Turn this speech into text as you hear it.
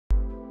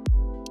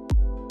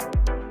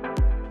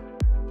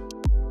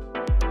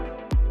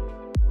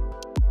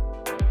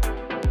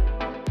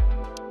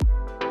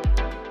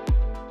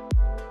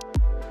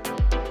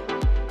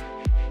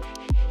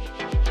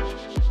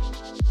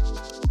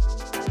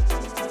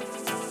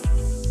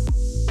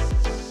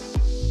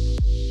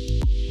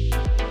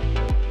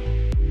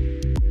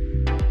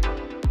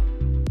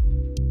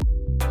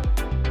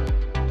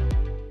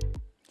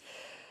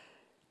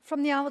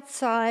From the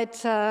outside,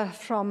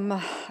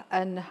 from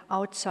an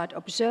outside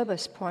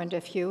observer's point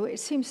of view, it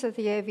seems that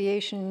the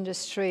aviation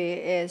industry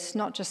is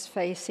not just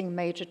facing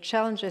major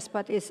challenges,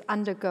 but is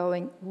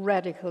undergoing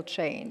radical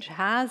change,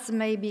 has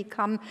maybe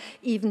come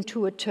even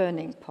to a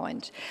turning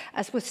point.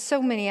 As with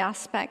so many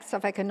aspects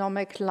of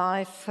economic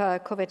life,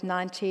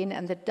 COVID-19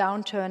 and the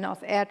downturn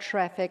of air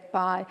traffic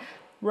by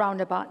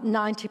round about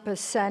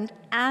 90%,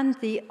 and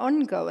the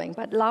ongoing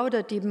but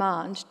louder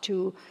demand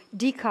to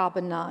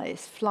decarbonize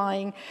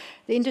flying,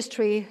 the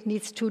industry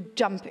needs to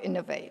jump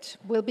innovate.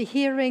 We'll be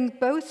hearing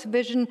both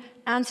vision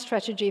and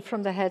strategy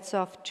from the heads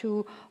of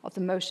two of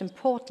the most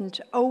important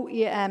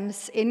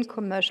OEMs in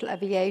commercial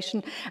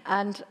aviation,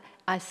 and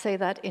I say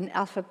that in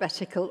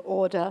alphabetical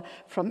order,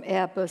 from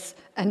Airbus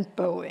and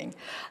Boeing.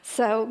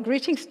 So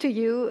greetings to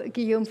you,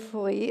 Guillaume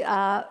Faury,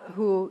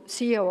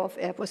 CEO of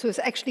Airbus, who has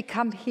actually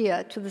come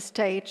here to the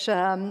stage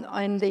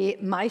in the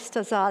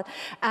Meistersaal.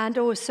 And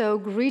also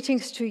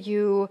greetings to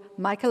you,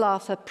 Michael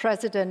Arthur,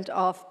 President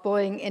of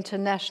Boeing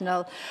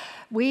International.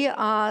 We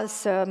are,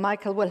 Sir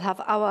Michael, will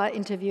have our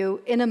interview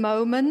in a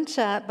moment,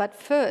 but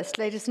first,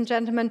 ladies and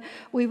gentlemen,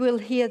 we will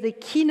hear the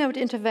keynote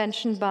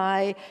intervention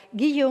by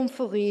Guillaume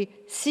Faury,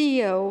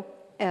 CEO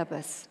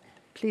Airbus.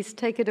 Please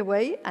take it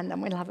away, and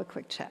then we'll have a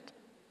quick chat.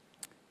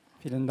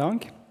 Vielen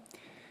Dank.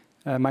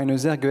 Meine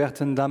sehr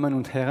geehrten Damen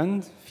und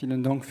Herren,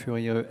 vielen Dank für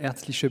Ihre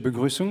herzliche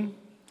Begrüßung.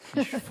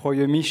 Ich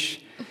freue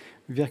mich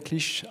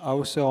wirklich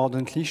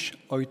außerordentlich,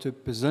 heute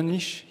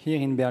persönlich hier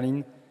in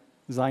Berlin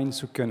sein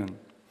zu können.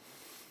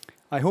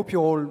 I hope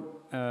you're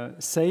all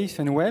safe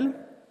and well.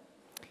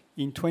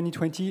 In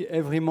 2020,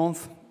 every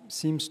month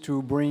seems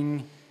to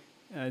bring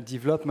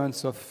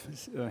developments of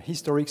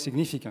historic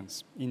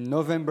significance. In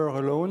November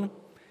alone,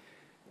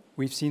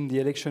 we've seen the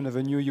election of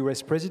a new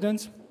US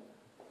president,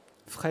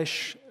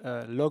 fresh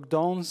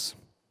lockdowns,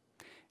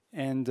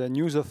 and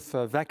news of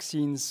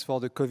vaccines for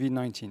the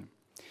COVID-19.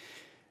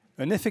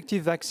 An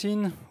effective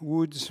vaccine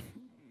would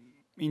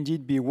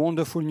indeed be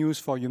wonderful news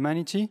for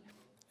humanity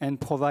and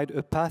provide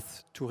a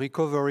path to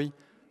recovery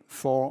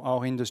for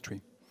our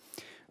industry.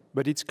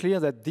 But it's clear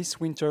that this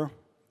winter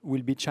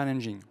will be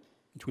challenging.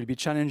 It will be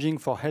challenging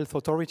for health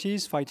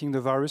authorities fighting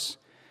the virus,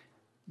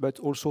 but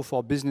also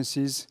for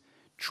businesses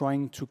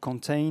trying to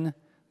contain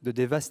the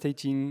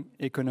devastating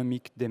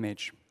economic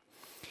damage.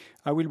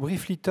 I will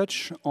briefly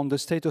touch on the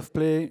state of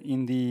play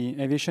in the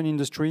aviation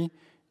industry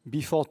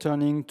before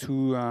turning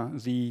to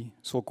the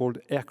so-called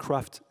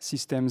aircraft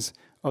systems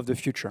of the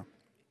future.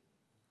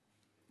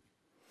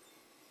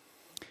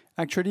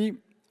 Actually,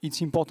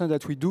 it's important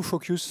that we do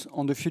focus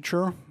on the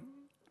future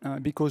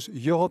because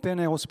European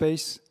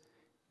aerospace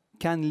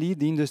can lead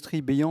the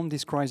industry beyond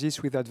this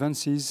crisis with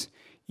advances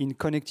in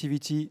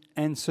connectivity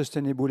and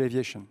sustainable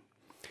aviation.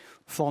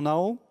 For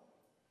now,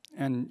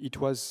 and it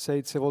was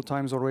said several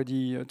times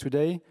already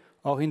today,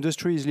 our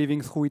industry is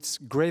living through its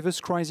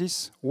gravest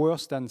crisis,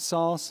 worse than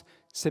SARS,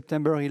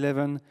 September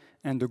 11,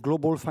 and the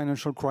global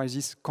financial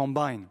crisis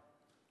combined.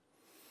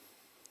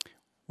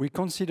 We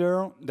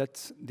consider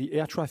that the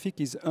air traffic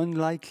is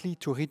unlikely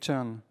to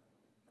return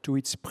to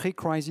its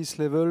pre-crisis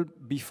level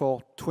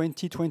before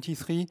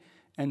 2023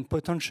 and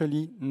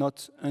potentially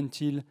not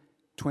until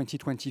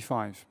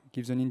 2025.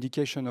 Gives an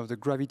indication of the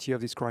gravity of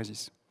this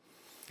crisis.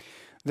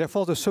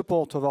 Therefore, the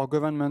support of our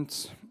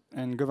government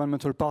and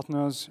governmental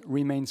partners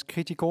remains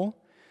critical,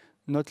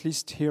 not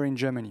least here in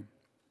Germany.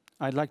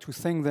 I'd like to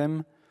thank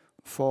them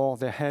for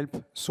their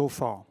help so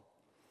far.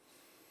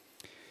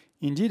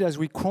 Indeed, as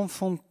we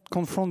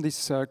confront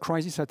this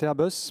crisis at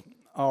Airbus,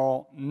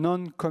 our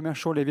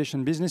non-commercial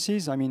aviation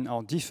businesses, I mean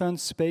our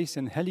defense, space,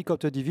 and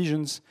helicopter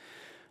divisions,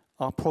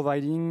 are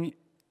proving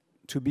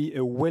to be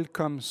a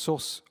welcome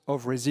source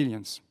of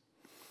resilience.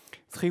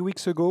 3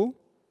 weeks ago,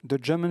 the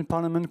German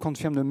parliament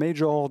confirmed a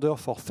major order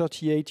for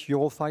 38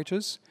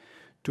 Eurofighters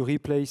to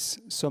replace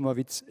some of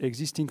its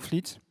existing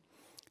fleet.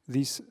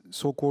 These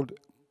so-called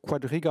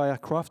quadriga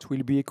aircraft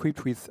will be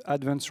equipped with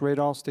advanced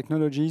radars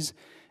technologies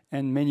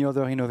and many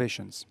other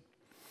innovations.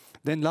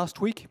 Then last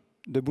week,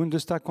 the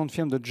Bundestag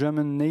confirmed the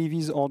German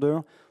Navy's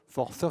order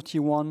for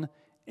 31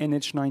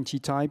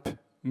 NH-90 type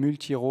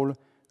multi-role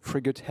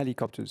frigate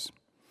helicopters.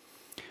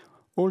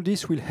 All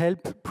this will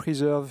help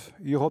preserve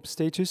Europe's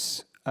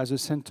status as a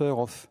center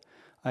of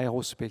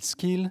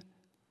aerospace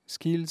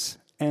skills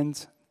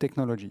and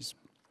technologies.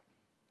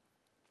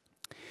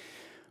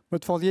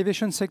 But for the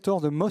aviation sector,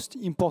 the most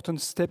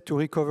important step to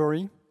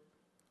recovery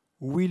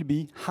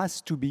has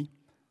to be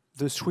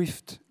the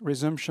swift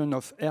resumption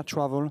of air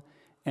travel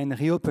and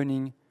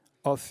reopening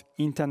of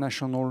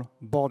international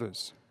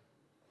borders.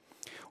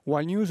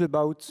 While news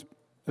about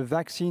a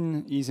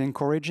vaccine is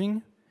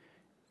encouraging,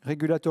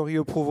 regulatory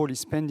approval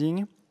is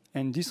pending,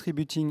 and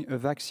distributing a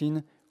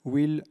vaccine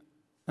will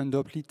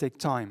undoubtedly take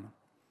time.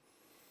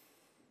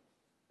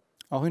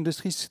 Our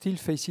industry still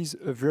faces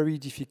a very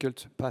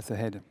difficult path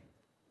ahead.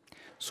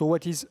 So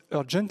what is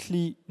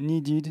urgently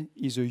needed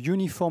is a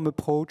uniform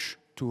approach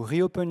to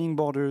reopening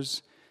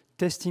borders,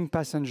 testing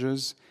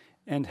passengers,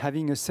 and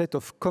having a set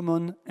of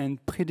common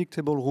and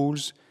predictable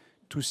rules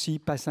to see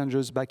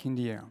passengers back in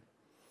the air.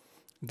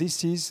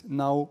 this is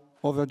now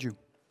overdue.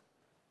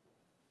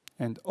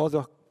 And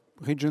other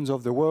regions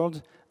of the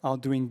world are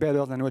doing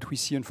better than what we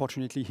see,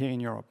 unfortunately, here in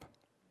Europe.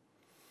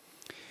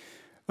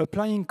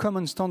 Applying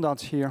common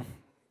standards here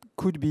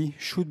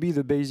should be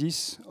the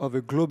basis of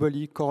a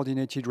globally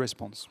coordinated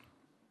response.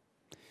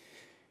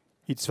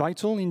 It's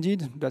vital,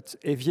 indeed, that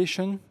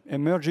aviation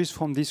emerges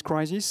from this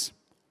crisis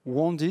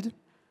wounded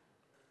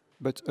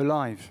but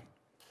alive,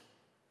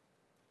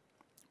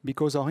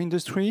 because our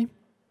industry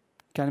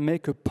can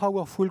make a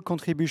powerful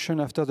contribution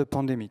after the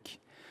pandemic,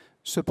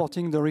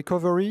 supporting the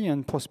recovery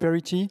and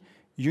prosperity,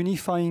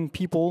 unifying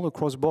people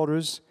across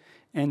borders,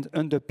 and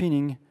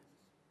underpinning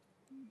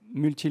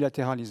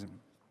multilateralism.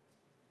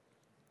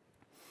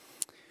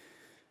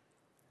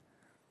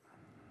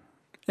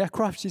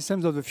 Aircraft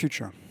systems of the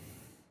future.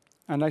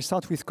 And I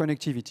start with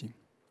connectivity.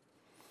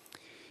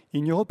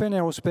 In European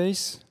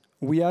aerospace,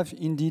 we have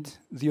indeed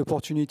the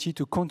opportunity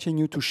to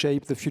continue to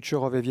shape the future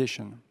of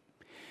aviation.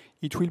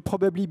 It will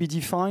probably be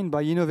defined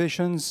by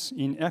innovations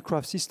in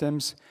aircraft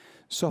systems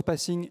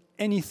surpassing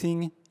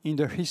anything in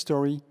the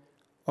history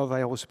of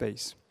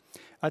aerospace.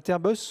 At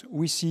Airbus,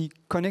 we see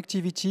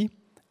connectivity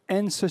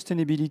and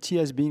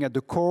sustainability as being at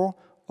the core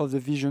of the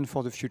vision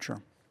for the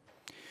future.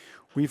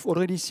 We've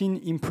already seen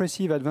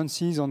impressive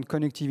advances on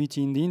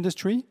connectivity in the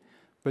industry,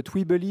 but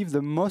we believe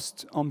the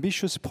most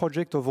ambitious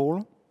project of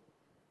all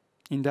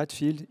in that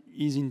field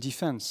is in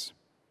defense,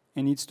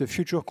 and it's the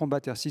Future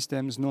Combat Air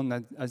Systems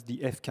known as the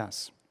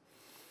FCAS.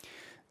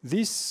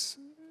 This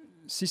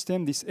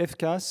system, this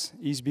FCAS,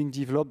 is being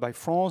developed by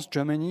France,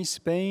 Germany,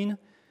 Spain,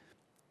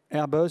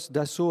 Airbus,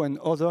 Dassault, and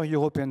other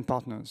European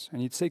partners,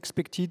 and it's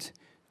expected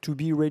to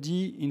be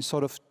ready in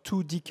sort of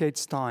 2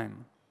 decades'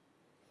 time.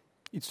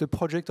 It's the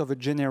project of a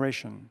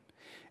generation.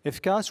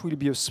 FCAS will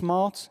be a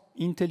smart,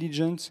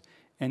 intelligent,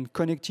 and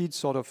connected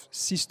sort of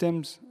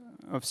systems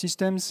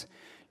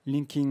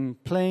linking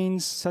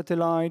planes,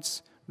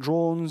 satellites,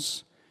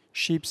 drones,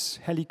 ships,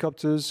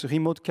 helicopters,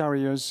 remote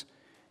carriers,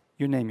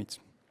 you name it.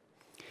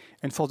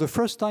 And for the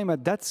first time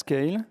at that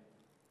scale,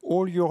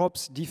 all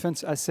Europe's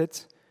defense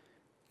assets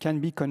can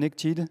be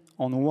connected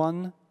on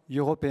one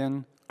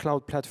European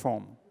cloud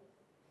platform.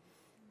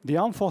 The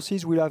armed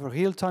forces will have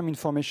real-time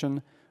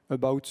information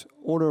about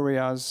all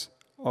areas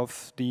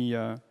of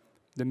the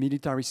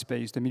military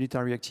space, the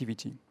military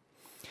activity.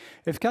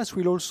 FCAS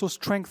will also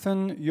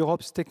strengthen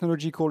Europe's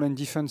technological and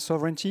defense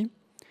sovereignty,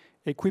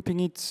 equipping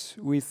it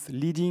with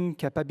leading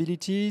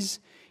capabilities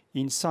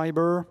in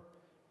cybersecurity,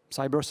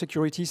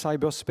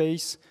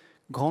 cyberspace,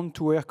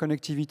 ground-to-air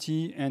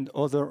connectivity, and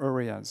other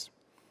areas.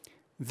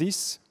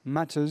 This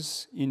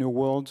matters in a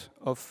world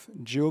of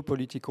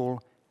geopolitical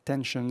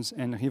tensions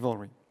and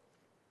rivalry.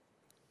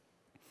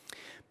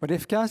 But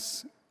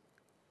FCAS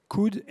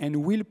could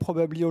and will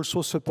probably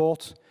also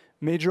support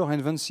major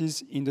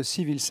advances in the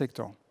civil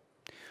sector.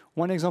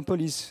 One example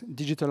is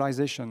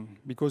digitalization,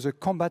 because a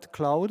combat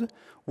cloud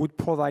would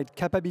provide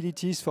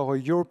capabilities for a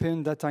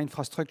European data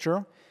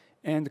infrastructure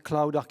and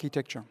cloud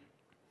architecture.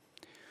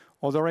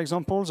 Other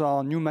examples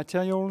are new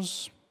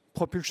materials,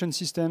 propulsion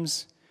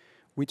systems,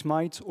 which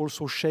might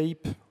also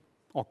shape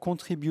or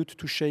contribute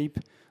to shape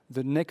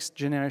the next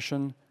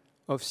generation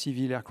of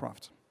civil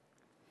aircraft.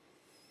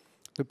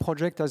 The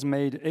project has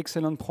made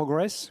excellent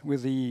progress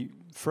with the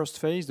first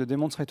phase, the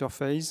demonstrator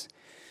phase,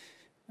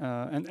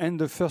 and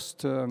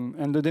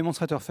the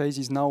demonstrator phase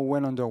is now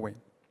well underway.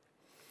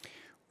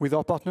 With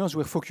our partners,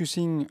 we're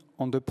focusing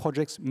on the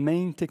project's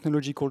main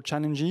technological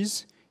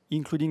challenges,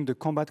 including the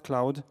combat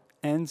cloud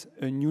and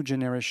a new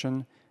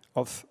generation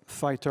of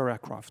fighter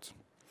aircraft.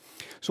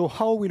 So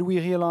how will we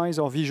realize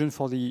our vision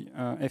for the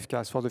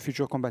FCAS, for the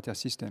Future Combat Air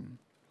System?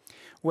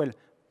 Well,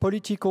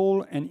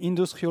 political and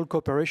industrial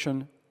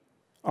cooperation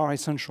are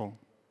essential.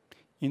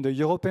 In the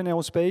European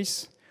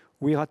aerospace,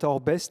 we're at our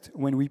best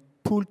when we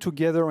pull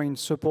together in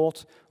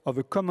support of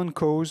a common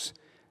cause,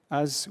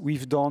 as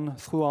we've done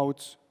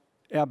throughout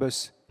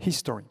Airbus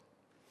history.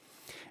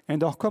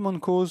 And our common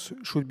cause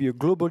should be a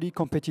globally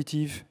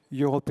competitive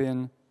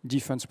European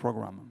defense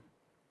program.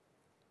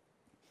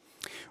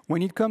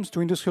 When it comes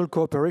to industrial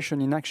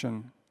cooperation in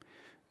action,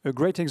 a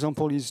great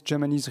example is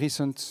Germany's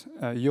recent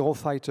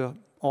Eurofighter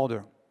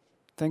order.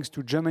 Thanks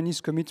to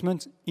Germany's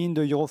commitment in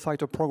the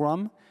Eurofighter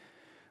program,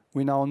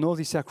 we now know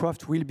this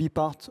aircraft will be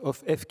part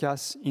of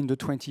FCAS in the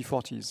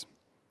 2040s.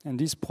 And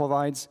this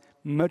provides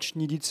much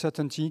needed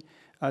certainty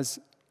as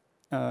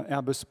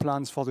Airbus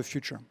plans for the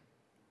future.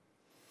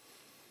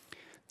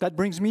 That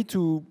brings me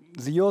to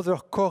the other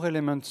core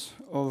element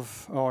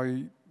of our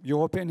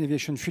European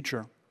aviation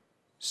future,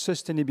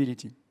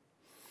 sustainability.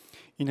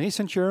 In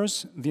recent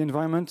years, the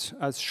environment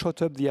has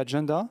shot up the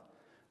agenda,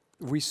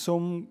 with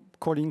some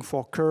calling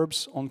for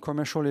curbs on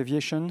commercial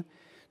aviation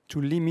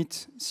to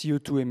limit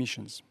CO2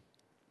 emissions.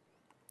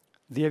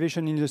 The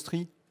aviation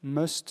industry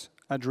must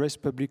address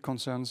public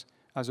concerns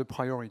as a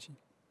priority.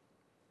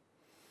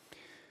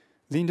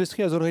 The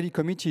industry has already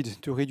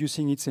committed to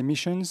reducing its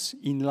emissions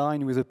in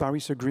line with the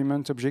Paris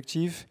Agreement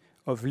objective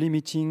of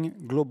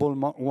limiting global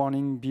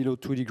warming below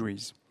 2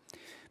 degrees.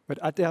 But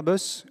at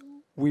Airbus,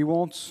 we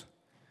want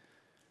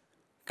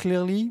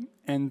clearly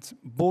and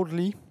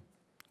boldly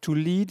to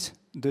lead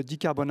the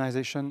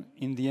decarbonization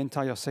in the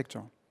entire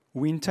sector.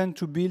 We intend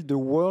to build the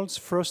world's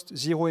first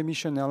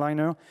zero-emission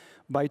airliner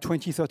by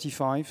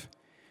 2035,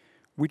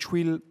 which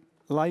will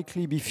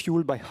likely be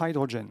fueled by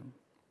hydrogen.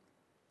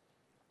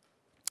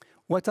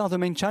 What are the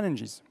main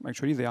challenges?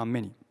 Actually, there are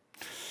many.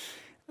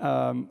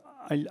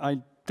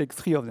 I'll take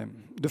 3 of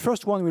them. The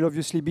first one will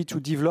obviously be to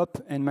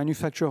develop and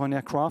manufacture an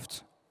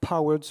aircraft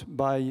powered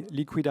by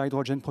liquid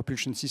hydrogen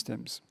propulsion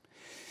systems,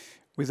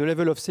 with the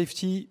level of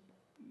safety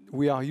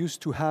we are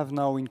used to have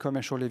now in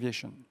commercial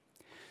aviation.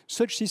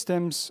 Such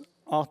systems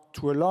are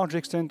to a large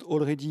extent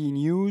already in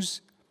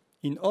use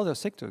in other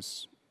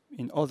sectors,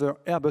 in other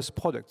Airbus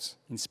products,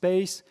 in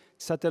space,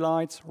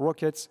 satellites,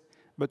 rockets,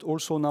 but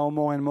also now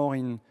more and more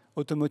in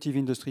automotive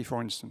industry,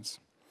 for instance.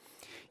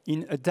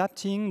 In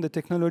adapting the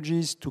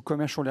technologies to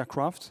commercial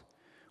aircraft,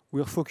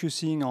 we are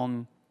focusing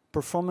on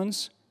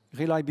performance,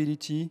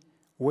 reliability,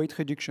 weight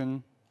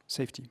reduction,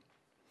 safety.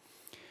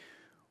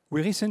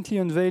 We recently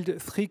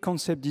unveiled 3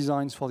 concept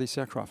designs for this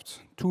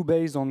aircraft, 2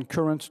 based on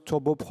current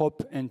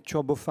turboprop and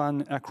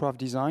turbofan aircraft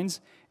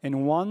designs,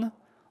 and 1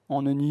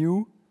 on a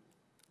new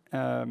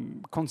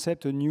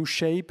concept, a new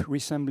shape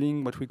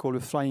resembling what we call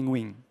a flying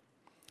wing.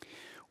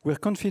 We're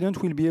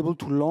confident we'll be able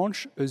to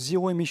launch a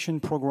zero-emission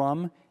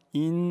program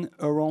in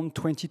around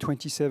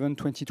 2027,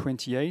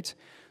 2028,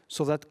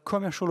 so that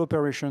commercial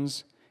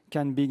operations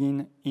can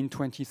begin in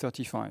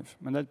 2035.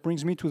 And that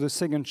brings me to the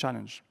second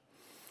challenge.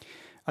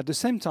 At the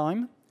same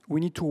time, we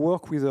need to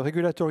work with the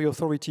regulatory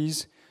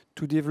authorities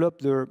to develop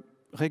the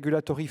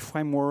regulatory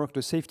framework,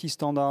 the safety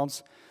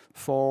standards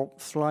for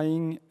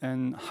flying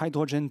and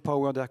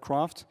hydrogen-powered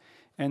aircraft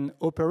and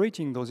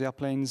operating those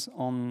airplanes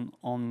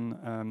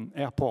on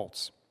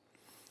airports.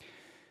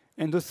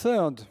 And the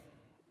third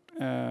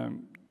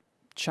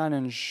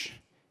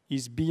challenge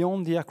is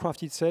beyond the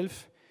aircraft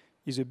itself,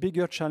 is a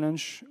bigger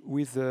challenge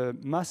with the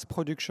mass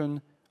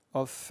production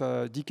of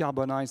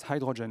decarbonized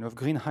hydrogen, of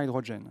green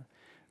hydrogen,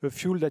 a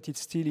fuel that is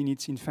still in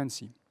its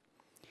infancy.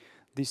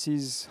 This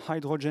is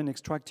hydrogen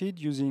extracted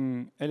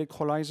using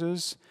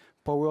electrolyzers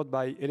powered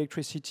by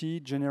electricity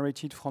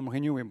generated from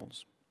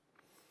renewables.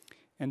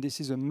 And this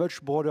is a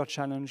much broader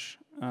challenge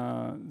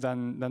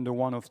than the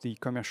one of the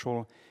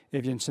commercial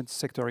aviation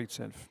sector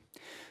itself.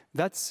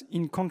 That's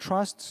in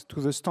contrast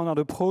to the standard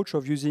approach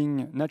of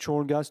using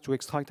natural gas to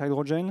extract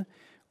hydrogen,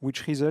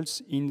 which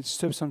results in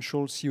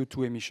substantial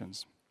CO2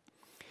 emissions.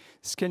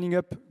 Scaling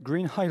up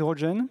green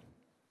hydrogen,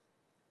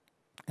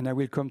 and I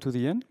will come to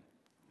the end.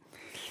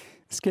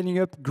 Scaling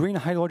up green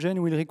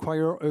hydrogen will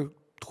require a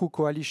true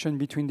coalition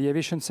between the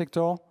aviation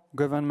sector,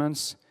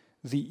 governments,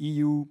 the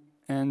EU,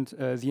 and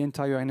the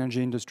entire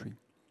energy industry.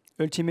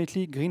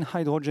 Ultimately, green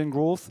hydrogen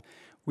growth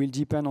will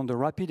depend on the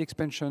rapid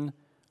expansion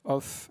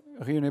of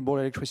renewable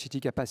electricity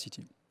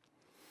capacity.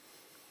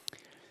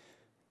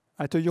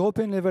 At a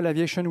European level,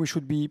 aviation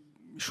should be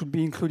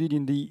included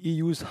in the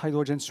EU's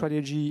hydrogen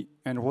strategy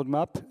and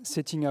roadmap,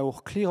 setting our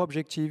clear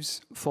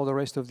objectives for the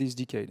rest of this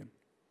decade.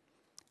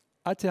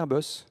 At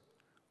Airbus,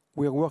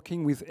 we are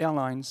working with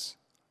airlines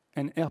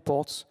and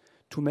airports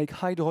to make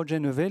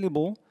hydrogen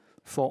available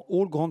for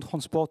all ground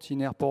transport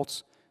in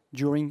airports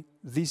during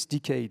this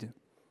decade.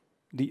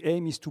 The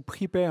aim is to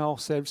prepare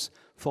ourselves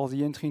for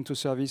the entry into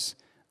service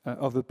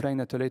of the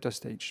plane at a later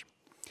stage.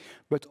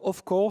 But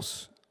of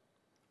course,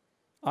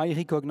 I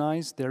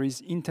recognize there is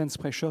intense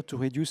pressure to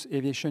reduce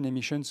aviation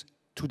emissions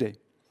today,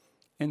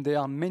 and there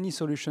are many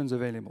solutions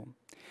available.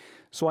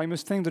 So I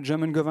must thank the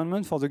German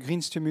government for the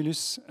green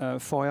stimulus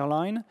for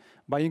airline.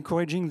 By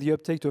encouraging the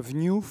uptake of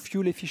new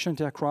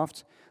fuel-efficient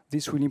aircraft,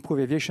 this will improve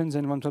aviation's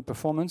environmental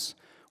performance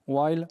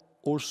while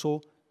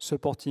also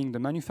supporting the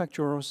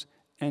manufacturers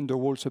and the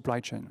whole supply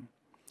chain.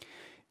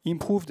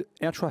 Improved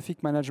air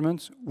traffic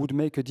management would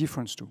make a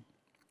difference too,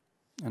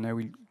 and I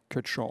will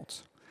cut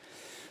short.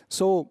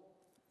 So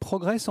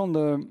progress on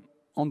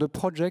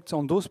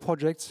those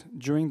projects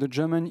during the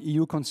German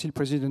EU Council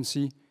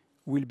presidency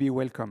will be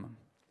welcome.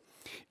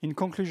 In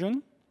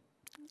conclusion,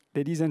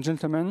 ladies and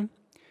gentlemen,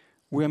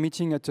 we are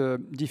meeting at a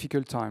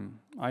difficult time.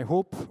 I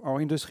hope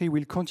our industry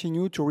will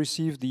continue to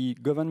receive the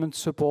government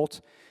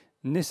support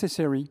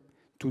necessary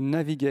to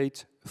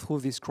navigate through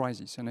this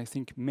crisis, and I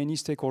think many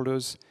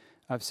stakeholders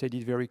have said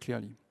it very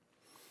clearly.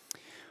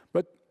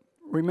 But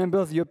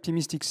remember the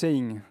optimistic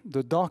saying,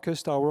 the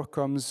darkest hour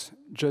comes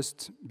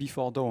just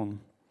before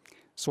dawn.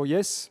 So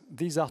yes,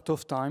 these are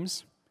tough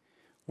times.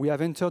 We have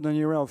entered an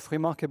era of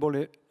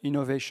remarkable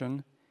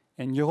innovation,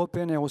 and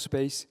European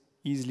aerospace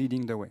is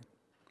leading the way.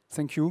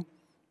 Thank you.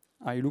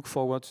 I look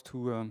forward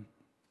to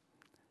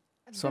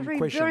some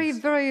questions.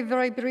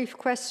 Very brief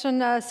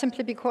question,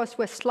 simply because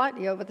we're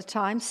slightly over the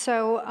time.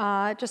 So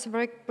just a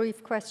very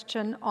brief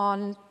question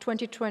on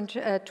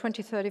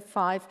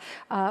 2035,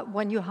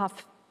 when you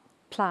have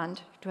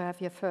planned to have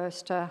your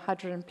first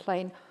hydrogen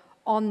plane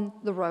on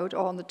the road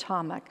or on the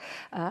tarmac,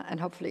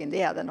 and hopefully in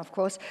the air then, of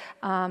course.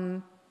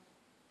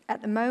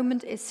 At the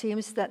moment, it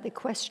seems that the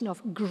question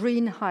of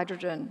green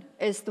hydrogen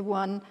is the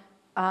one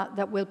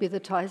that will be the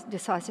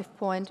decisive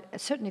point,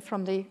 certainly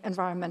from the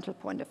environmental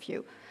point of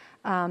view.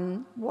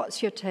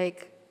 What's your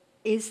take?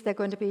 Is there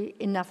going to be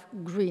enough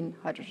green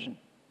hydrogen?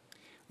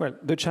 Well,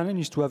 the challenge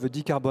is to have a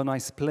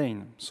decarbonized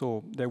plane.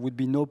 So there would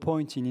be no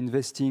point in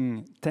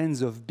investing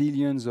tens of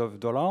billions of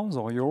dollars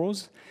or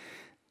euros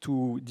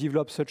to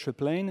develop such a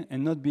plane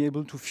and not be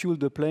able to fuel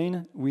the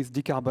plane with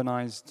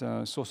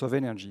decarbonized source of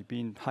energy,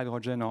 being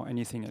hydrogen or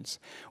anything else.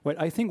 Well,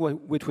 I think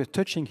what we're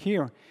touching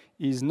here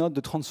is not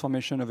the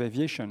transformation of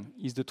aviation,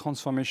 is the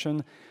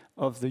transformation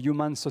of the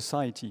human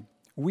society.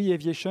 We,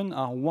 aviation,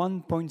 are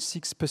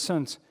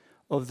 1.6%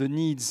 of the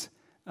needs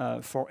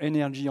for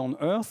energy on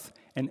Earth,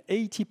 and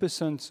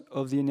 80%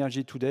 of the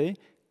energy today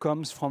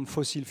comes from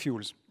fossil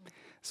fuels.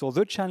 So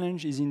the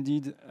challenge is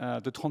indeed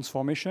the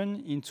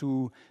transformation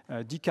into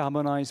a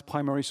decarbonized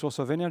primary source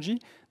of energy.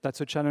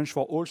 That's a challenge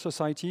for all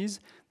societies,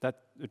 that's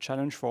a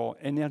challenge for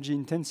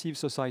energy-intensive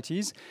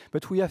societies,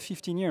 but we have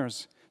 15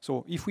 years.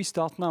 So if we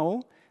start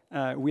now,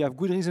 we have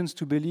good reasons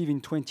to believe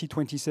in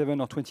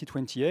 2027 or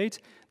 2028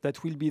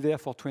 that we'll be there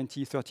for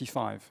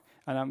 2035.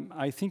 And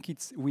I think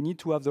we need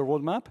to have the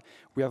roadmap.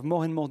 We have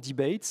more and more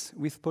debates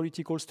with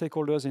political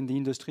stakeholders in the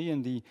industry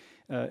and the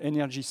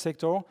energy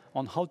sector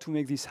on how to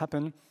make this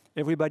happen.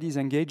 Everybody's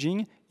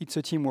engaging. It's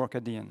a teamwork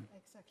at the end.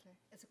 Exactly.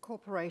 It's a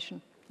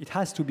cooperation. It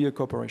has to be a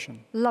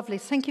cooperation. Lovely.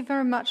 Thank you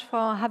very much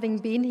for having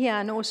been here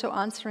and also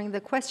answering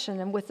the question.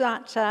 And with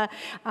that,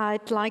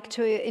 I'd like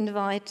to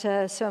invite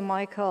Sir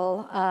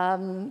Michael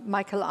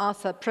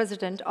Arthur,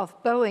 President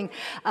of Boeing,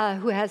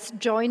 who has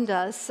joined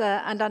us.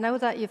 And I know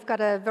that you've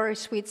got a very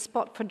sweet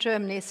spot for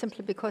Germany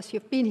simply because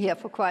you've been here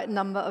for quite a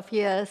number of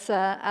years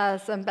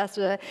as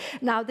ambassador.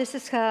 Now, this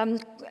is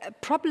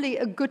probably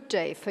a good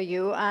day for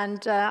you.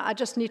 And I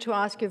just need to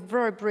ask you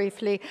very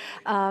briefly,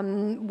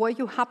 were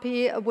you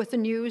happy with the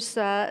news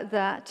that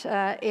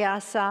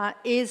EASA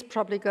is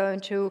probably going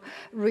to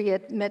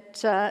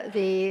readmit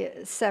the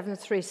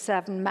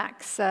 737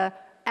 MAX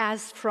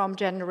as from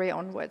January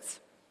onwards?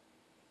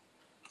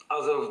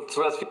 Also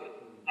zuerst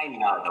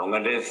Einladung.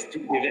 Und es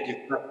tut mir wirklich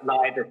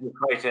leid, dass ich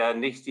heute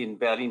nicht in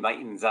Berlin bei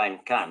Ihnen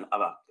sein kann,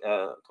 aber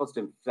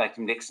trotzdem vielleicht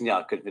im nächsten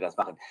Jahr könnten wir das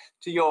machen.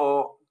 To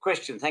your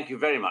question, thank you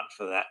very much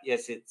for that.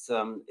 Yes, it's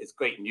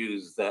great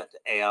news that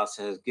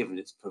EASA has given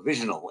its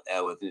provisional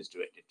airworthiness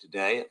directive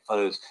today. It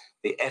follows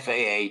the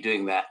FAA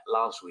doing that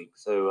last week.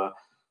 So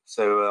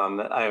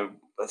I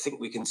think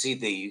we can see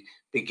the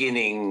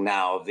beginning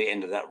now of the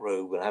end of that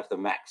road. We'll have the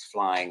MAX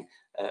flying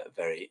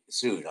very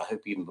soon. I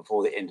hope even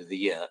before the end of the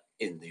year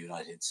in the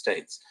United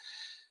States.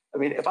 I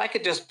mean, if I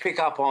could just pick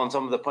up on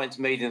some of the points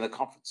made in the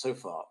conference so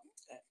far,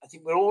 I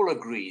think we're all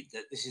agreed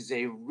that this is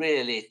a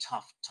really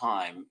tough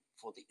time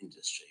for the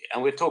industry.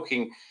 And we're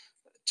talking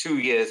 2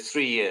 years,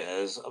 3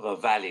 years of a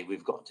valley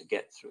we've got to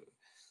get through.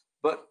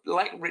 But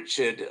like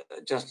Richard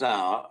just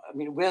now, I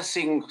mean, we're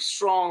seeing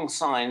strong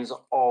signs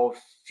of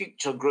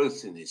future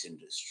growth in this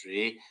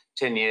industry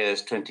 10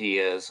 years, 20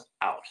 years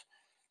out.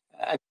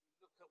 And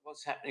look at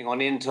what's happening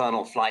on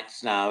internal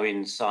flights now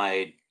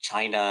inside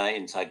China,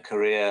 inside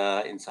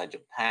Korea, inside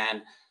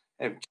Japan.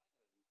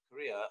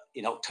 Korea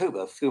in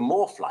October flew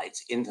more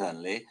flights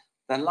internally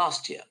than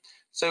last year.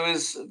 So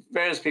as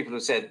various people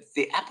have said,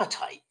 the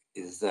appetite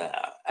is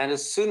there. And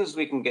as soon as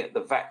we can get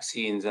the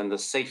vaccines and the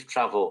safe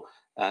travel,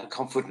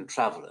 confident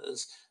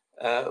travelers,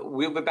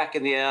 we'll be back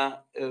in the air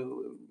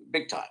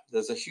big time.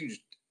 There's a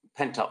huge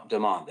pent-up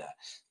demand there.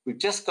 We've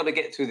just got to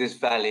get through this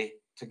valley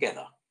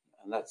together.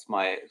 And that's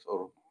my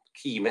sort of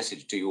key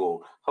message to you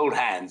all. Hold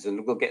hands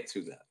and we'll get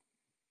through that.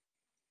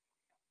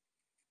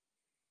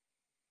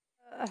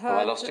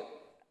 I lost you.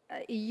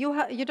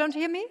 You don't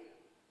hear me?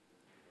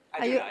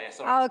 I do now, yeah,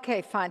 sorry.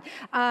 Okay, fine.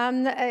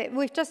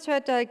 We've just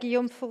heard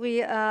Guillaume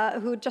Faury,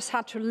 who just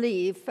had to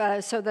leave,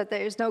 so that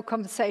there is no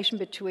conversation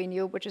between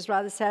you, which is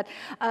rather sad,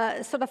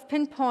 sort of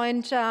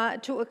pinpoint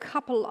to a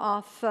couple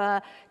of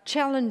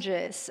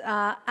challenges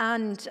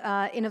and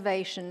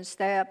innovations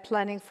they are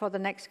planning for the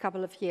next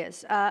couple of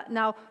years.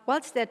 Now,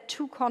 whilst there are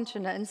 2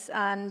 continents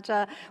and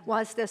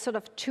whilst there are sort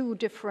of 2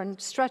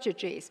 different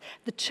strategies,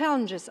 the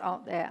challenges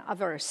out there are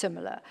very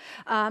similar.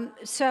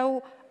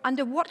 So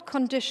under what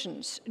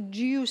conditions do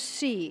you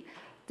see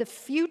the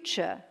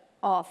future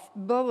of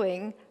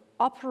Boeing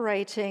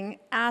operating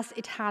as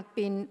it had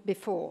been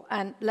before?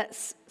 And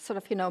let's sort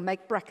of,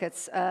 make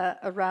brackets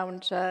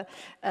around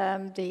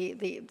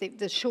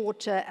the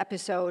short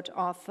episode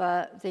of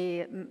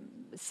the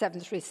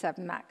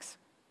 737 MAX.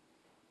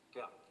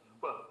 Yeah.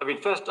 Well, I mean,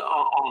 first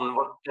on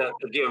what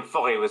Guillaume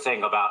Faury was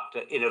saying about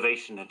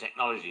innovation and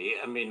technology,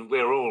 I mean,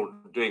 we're all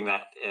doing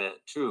that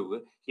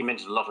too. He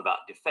mentioned a lot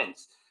about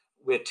defense.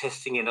 We're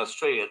testing in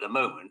Australia at the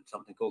moment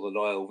something called the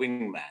Loyal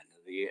Wingman,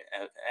 the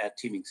air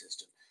teaming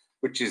system,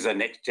 which is a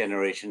next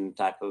generation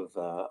type of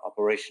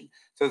operation.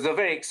 So there's a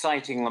very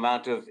exciting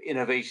amount of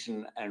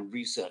innovation and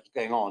research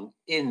going on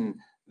in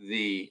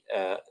the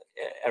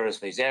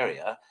aerospace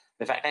area.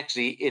 In fact,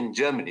 actually in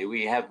Germany,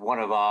 we have one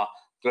of our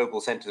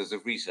global centers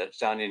of research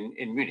down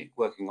in Munich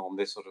working on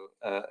this sort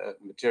of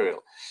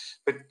material.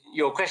 But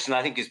your question,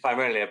 I think, is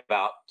primarily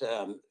about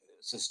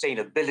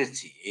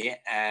sustainability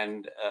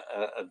and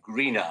a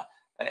greener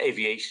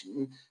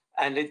aviation.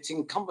 And it's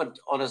incumbent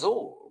on us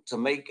all to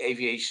make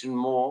aviation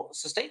more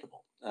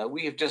sustainable.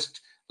 We have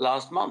just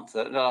last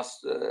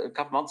couple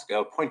of months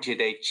ago,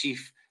 appointed a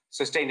chief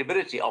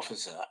sustainability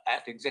officer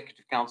at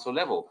executive council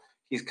level.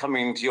 He's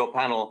coming to your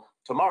panel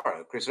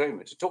tomorrow, Chris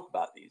Raymer, to talk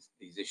about these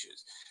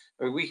issues.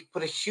 I mean, we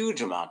put a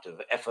huge amount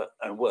of effort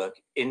and work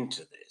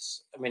into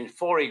this. I mean,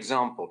 for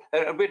example,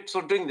 we're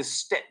sort of doing this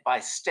step by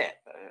step.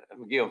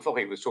 Guillaume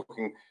Faury was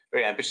talking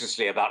very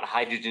ambitiously about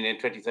hydrogen in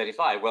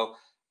 2035. Well,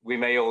 we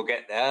may all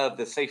get there.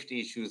 The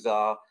safety issues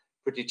are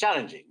pretty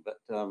challenging, but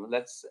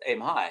let's aim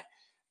high.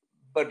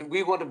 But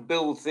we want to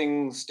build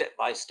things step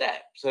by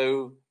step.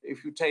 So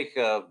if you take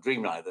a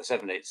Dreamliner, the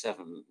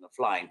 787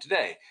 flying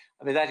today,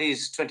 I mean, that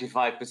is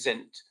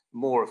 25%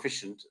 more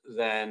efficient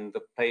than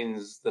the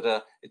planes that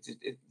are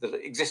the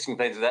existing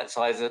planes of that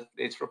size that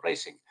it's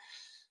replacing.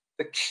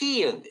 The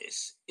key in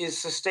this is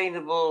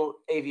sustainable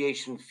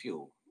aviation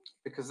fuel,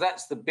 because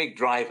that's the big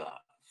driver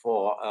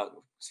for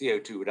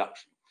CO2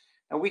 reduction.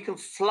 And we can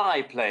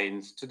fly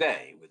planes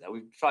today with that.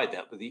 We've tried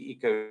that with the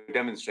eco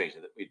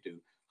demonstrator that we do,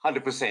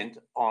 100%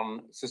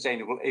 on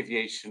sustainable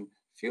aviation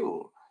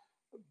fuel,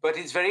 but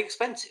it's very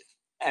expensive.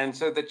 And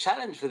so the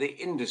challenge for the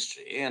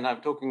industry, and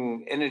I'm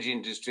talking energy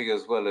industry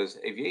as well as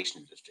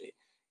aviation industry,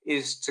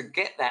 is to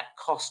get that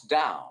cost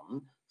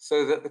down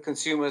so that the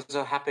consumers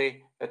are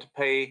happy to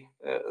pay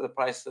the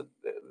price that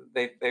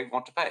they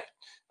want to pay.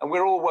 And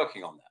we're all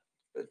working on that,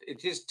 but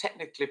it is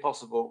technically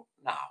possible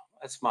now.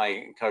 That's my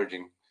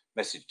encouraging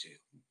message to you.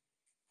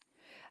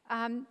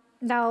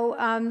 Now,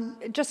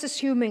 just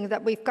assuming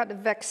that we've got a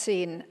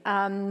vaccine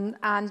and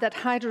that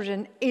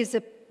hydrogen is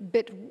a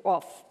bit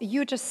off,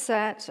 you just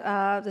said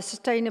the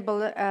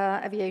sustainable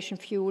aviation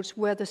fuels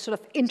were the sort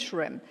of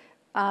interim.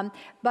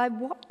 By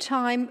what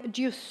time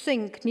do you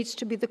think needs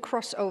to be the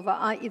crossover,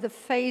 i.e. the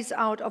phase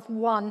out of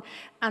one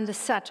and the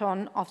set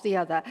on of the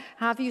other?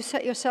 Have you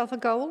set yourself a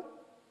goal?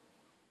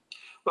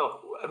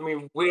 Well, I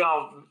mean, we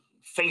are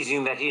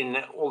phasing that in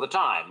all the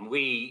time.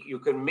 You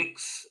can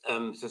mix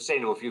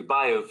sustainable fuel,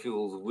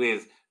 biofuels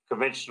with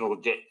conventional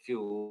jet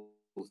fuels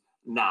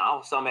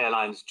now. Some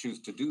airlines choose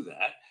to do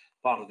that.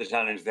 Part of the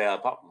challenge there,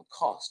 apart from the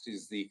cost,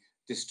 is the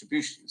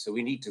distribution. So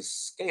we need to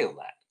scale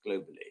that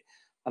globally.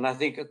 And I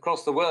think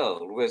across the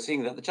world, we're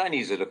seeing that the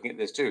Chinese are looking at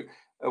this too.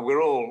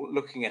 We're all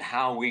looking at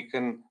how we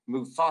can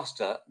move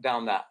faster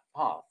down that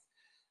path.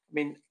 I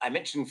mean, I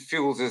mentioned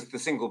fuels as the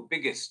single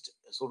biggest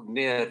sort of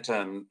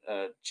near-term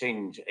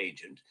change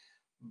agent.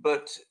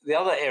 But the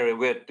other area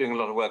we're doing a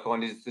lot of work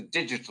on is the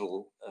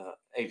digital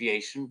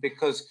aviation,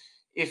 because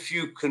if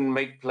you can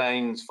make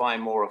planes fly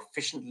more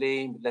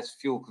efficiently, less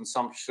fuel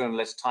consumption,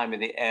 less time in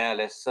the air,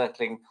 less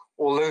circling,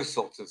 all those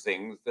sorts of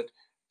things that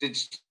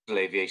digital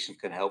aviation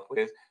can help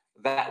with,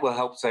 that will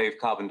help save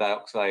carbon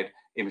dioxide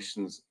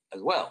emissions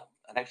as well.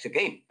 And actually,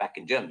 again, back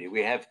in Germany,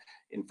 we have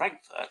in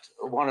Frankfurt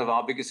one of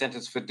our biggest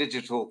centers for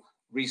digital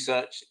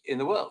research in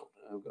the world.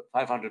 We've got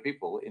 500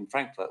 people in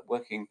Frankfurt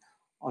working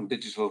on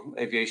digital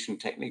aviation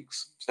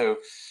techniques. So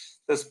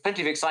there's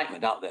plenty of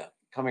excitement out there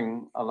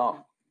coming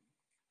along.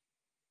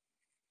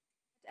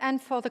 And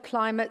for the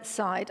climate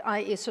side,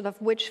 i.e. sort of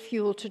which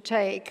fuel to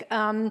take,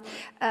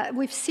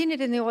 we've seen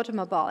it in the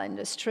automobile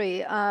industry,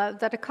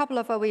 that a couple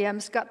of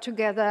OEMs got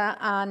together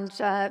and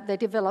they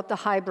developed a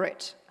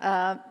hybrid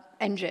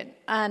engine.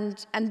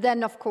 And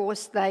then, of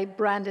course, they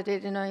branded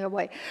it in a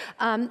way.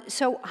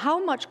 So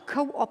how much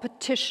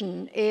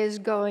co-opetition is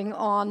going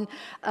on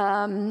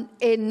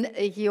in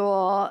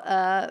your,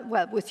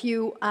 well, with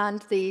you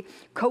and the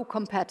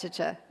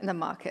co-competitor in the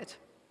market?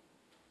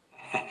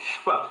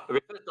 Well,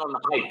 first on the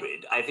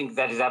hybrid, I think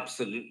that is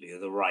absolutely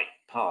the right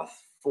path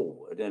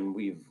forward. And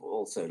we've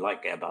also,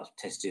 like Airbus,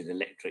 tested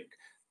electric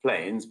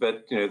planes,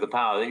 but the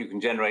power that you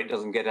can generate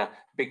doesn't get a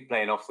big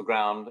plane off the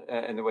ground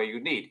in the way you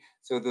need.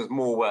 So there's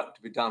more work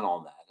to be done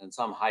on that, and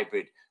some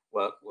hybrid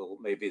work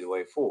may be the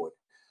way forward.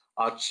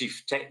 Our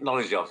Chief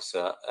Technology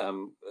Officer,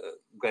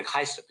 Greg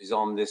Heistrup, is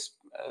on this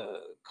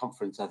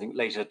conference, I think,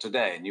 later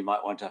today, and you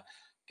might want to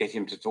get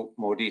him to talk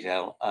more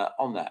detail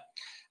on that.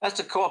 As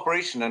to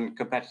cooperation and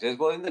competitors,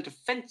 well, in the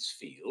defense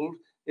field,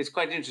 it's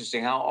quite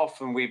interesting how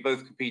often we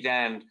both compete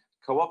and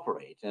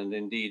cooperate. And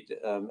indeed,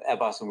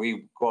 Airbus and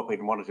we cooperate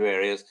in one or two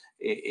areas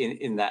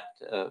in that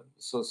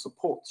sort of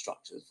support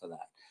structures for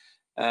that.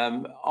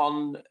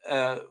 On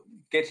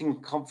getting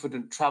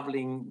confident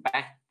traveling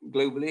back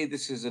globally,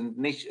 this is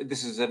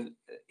an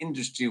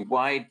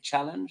industry-wide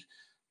challenge.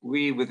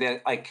 We, with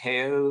the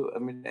ICAO, I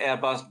mean,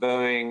 Airbus,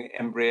 Boeing,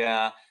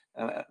 Embraer,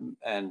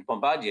 and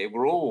Bombardier,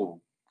 we're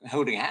all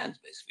holding hands,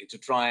 basically, to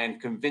try and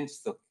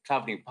convince the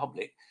traveling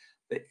public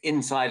that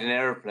inside an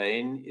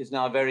airplane is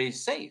now very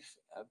safe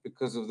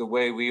because of the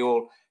way we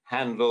all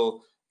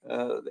handle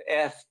the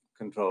air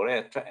control,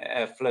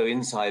 airflow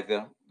inside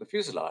the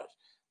fuselage,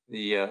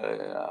 the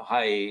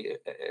high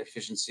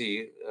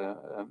efficiency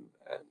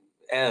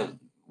air,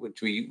 which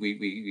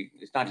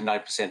it's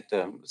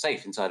 99%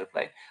 safe inside a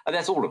plane. And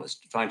that's all of us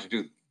trying to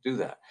do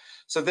that.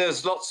 So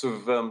there's lots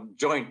of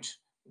joint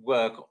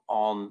work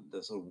on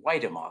the sort of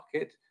wider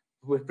market.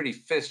 We're pretty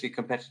fiercely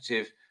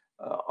competitive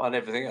on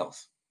everything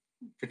else.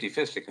 Pretty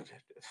fiercely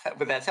competitive,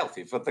 but that's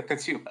healthy for the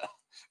consumer.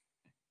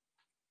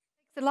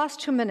 The last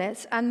 2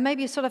 minutes, and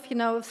maybe sort of,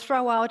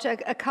 throw out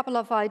a couple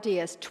of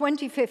ideas.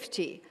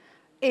 2050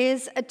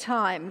 is a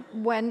time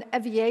when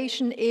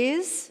aviation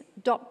is ...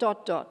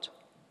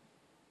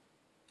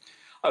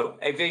 Oh,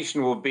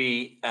 aviation will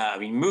be,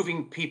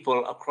 moving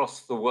people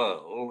across the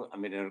world,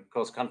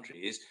 across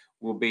countries,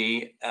 will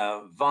be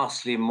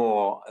vastly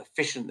more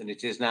efficient than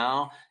it is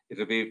now.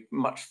 It'll be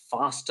much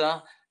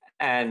faster,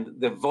 and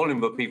the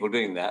volume of people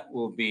doing that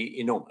will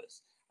be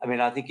enormous.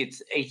 I think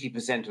it's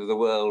 80% of the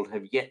world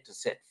have yet to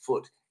set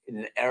foot in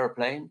an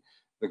airplane.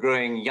 The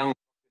growing young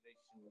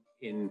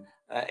population in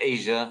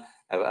Asia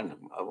and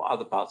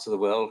other parts of the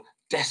world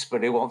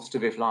desperately wants to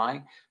be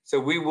flying. So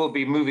we will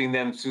be moving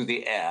them through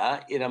the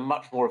air in a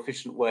much more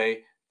efficient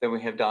way than we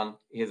have done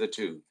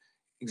hitherto.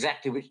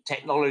 Exactly which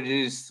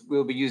technologies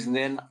we'll be using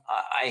then,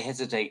 I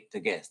hesitate to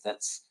guess.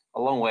 That's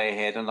a long way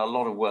ahead and a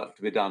lot of work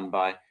to be done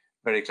by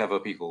very clever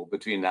people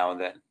between now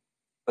and then.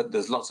 But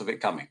there's lots of it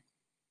coming.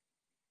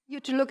 You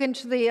to look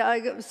into the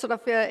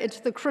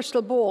into the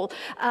crystal ball,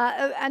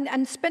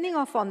 and spinning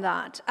off on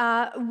that,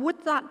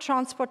 would that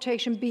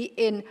transportation be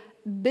in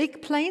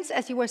big planes,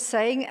 as you were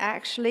saying?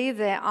 Actually,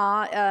 they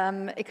are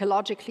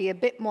ecologically a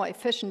bit more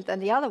efficient than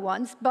the other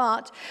ones,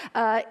 but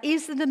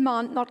is the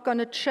demand not going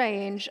to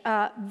change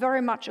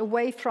very much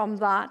away from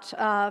that,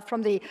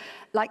 from the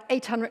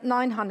 800,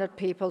 900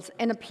 people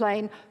in a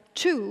plane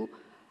to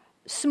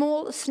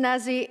small,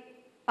 snazzy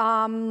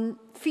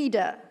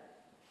feeder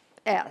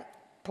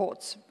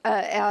airplanes?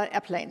 I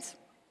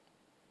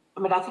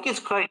think it's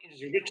quite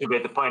interesting. Richard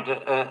made the point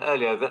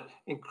earlier that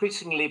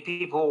increasingly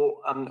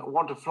people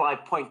want to fly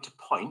point to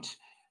point,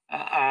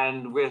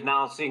 and we're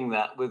now seeing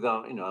that with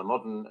a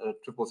modern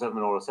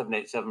 777 or a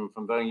 787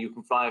 from Boeing. You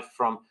can fly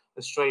from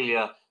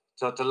Australia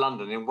to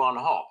London in one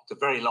hop. It's a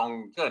very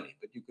long journey,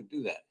 but you could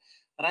do that.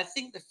 And I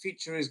think the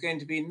future is going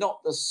to be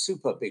not the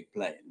super big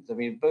planes.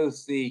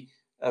 Both the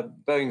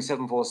Boeing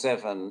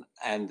 747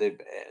 and the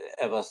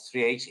Airbus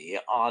 380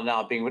 are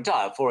now being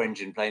retired.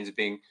 4-engine planes are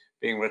being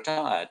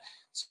retired.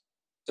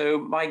 So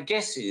my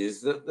guess is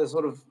that the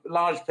sort of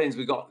large planes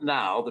we got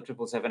now, the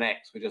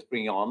 777X we're just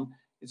bringing on,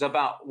 is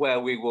about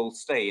where we will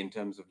stay in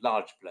terms of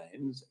large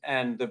planes.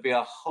 And there'll be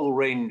a whole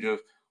range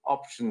of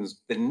options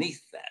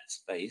beneath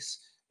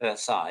that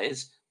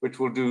size, which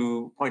will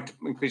do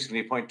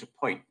increasingly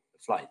point-to-point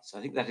flights. I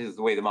think that is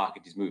the way the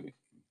market is moving.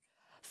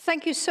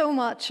 Thank you so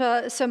much,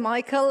 Sir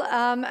Michael,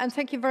 and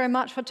thank you very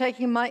much for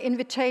taking my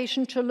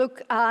invitation to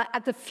look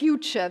at the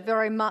future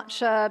very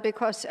much,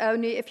 because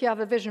only if you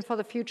have a vision for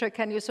the future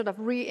can you sort of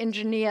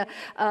re-engineer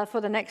for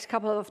the next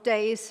couple of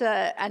days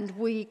and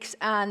weeks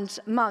and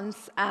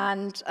months,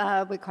 and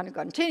we're going to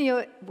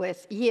continue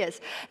with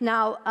years.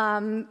 Now,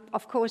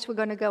 of course, we're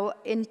going to go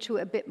into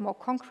a bit more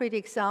concrete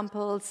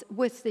examples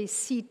with the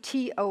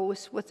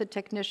CTOs, with the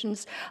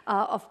technicians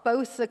of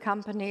both the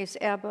companies,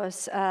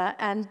 Airbus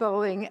and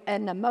Boeing,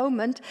 in a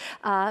moment,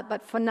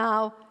 but for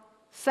now,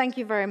 thank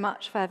you very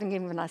much for having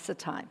given us the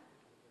time.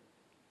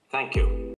 Thank you.